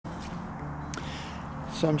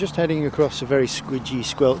So I'm just heading across a very squidgy,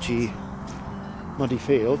 squelchy, muddy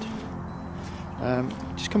field.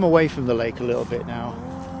 Just come away from the lake a little bit now,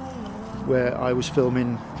 where I was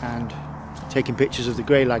filming and taking pictures of the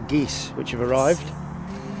grey-lag geese which have arrived.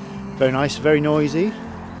 Very nice, very noisy.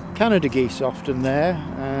 Canada geese often there,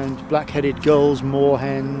 and black-headed gulls,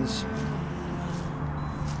 moorhens,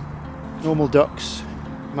 normal ducks,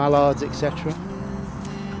 mallards, etc.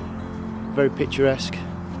 Very picturesque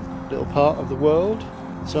little part of the world.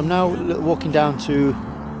 So I'm now walking down to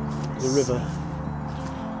the river,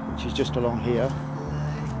 which is just along here,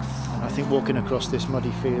 and I think walking across this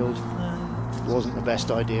muddy field wasn't the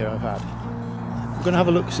best idea I've had. I'm going to have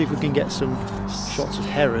a look, see if we can get some shots of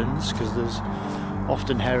herons, because there's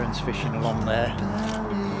often herons fishing along there,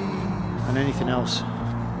 and anything else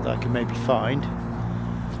that I can maybe find.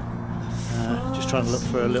 Just trying to look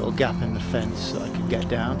for a little gap in the fence that I can get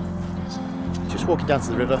down. Just walking down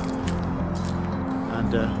to the river,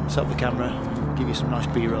 and set up the camera, give you some nice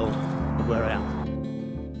B-roll of where I am.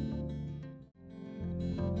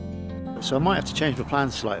 So I might have to change my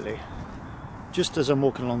plans slightly. Just as I'm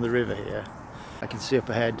walking along the river here, I can see up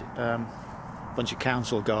ahead a bunch of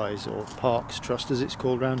council guys, or Parks Trust as it's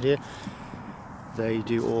called around here. They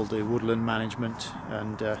do all the woodland management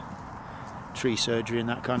and tree surgery and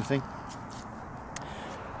that kind of thing.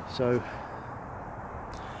 So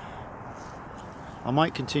I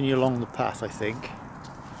might continue along the path, I think.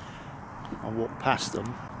 I'll walk past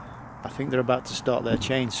them. I think they're about to start their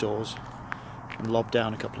chainsaws and lob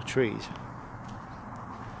down a couple of trees,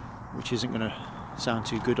 which isn't going to sound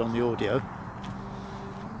too good on the audio.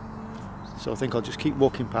 So I think I'll just keep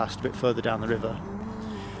walking past a bit further down the river.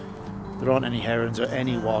 There aren't any herons or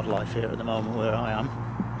any wildlife here at the moment where I am,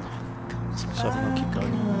 so I think I'll keep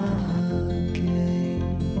going.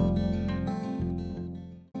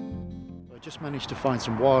 I just managed to find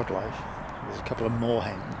some wildlife. There's a couple of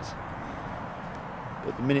moorhens,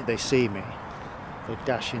 but the minute they see me, they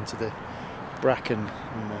dash into the bracken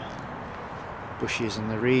and the bushes and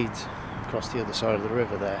the reeds across the other side of the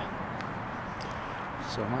river there.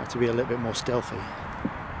 So I might have to be a little bit more stealthy.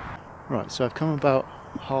 Right, so I've come about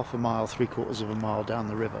half a mile, 3/4 of a mile down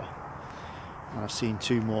the river, and I've seen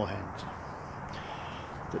two moorhens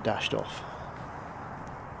that dashed off.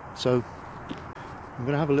 So I'm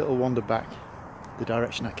going to have a little wander back the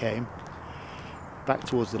direction I came, back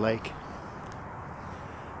towards the lake,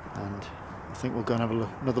 and I think we'll go and have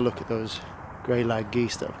another look at those grey-lag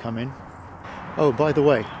geese that have come in. Oh, by the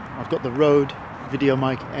way, I've got the Rode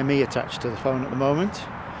VideoMic ME attached to the phone at the moment,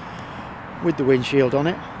 with the windshield on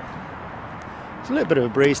it. It's a little bit of a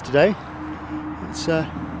breeze today. It's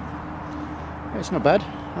not bad.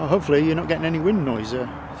 Oh, hopefully you're not getting any wind noise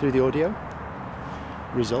through the audio.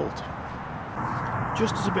 Result.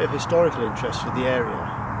 Just as a bit of historical interest for the area,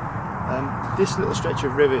 this little stretch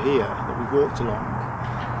of river here that we walked along,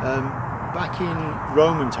 back in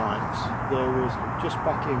Roman times, there was, just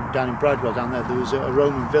down in Bradwell down there was a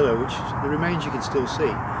Roman villa, which the remains you can still see.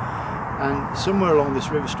 And somewhere along this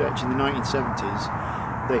river stretch in the 1970s,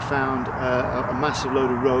 they found a massive load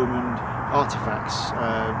of Roman artifacts,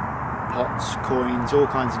 pots, coins, all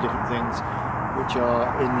kinds of different things, which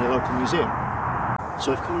are in the local museum.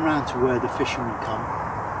 So I've come around to where the fishermen come.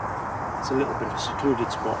 It's a little bit of a secluded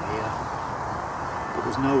spot here, but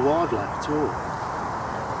there's no wildlife at all.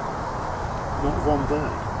 Not one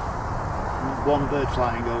bird. Not one bird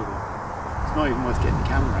flying over. It's not even worth getting the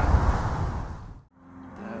camera out.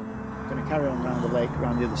 I'm going to carry on around the lake,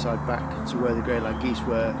 around the other side back to where the grey-lag geese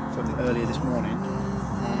were from earlier this morning,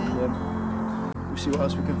 and we'll see what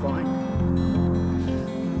else we can find.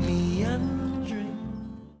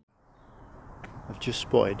 I've just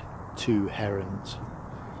spotted two herons.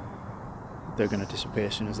 They're going to disappear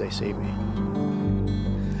as soon as they see me.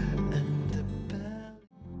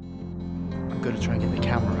 I'm going to try and get the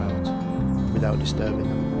camera out without disturbing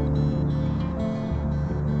them.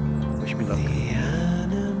 Wish me luck.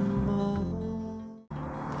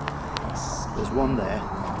 There's one there,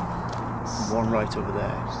 and one right over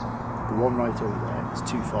there. The one right over there is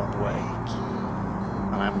too far away,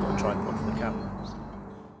 and I haven't got a tripod for the camera.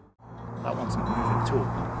 That one's not moving at all.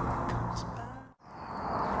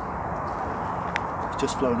 It's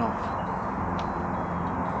just flown off.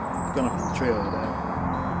 It's gone up in the tree over there.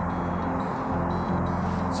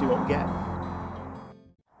 See what we get.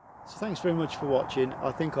 So thanks very much for watching.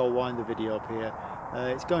 I think I'll wind the video up here.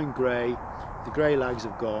 It's going grey. The grey-lags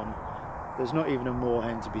have gone. There's not even a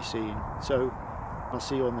moorhen to be seen. So I'll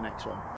see you on the next one.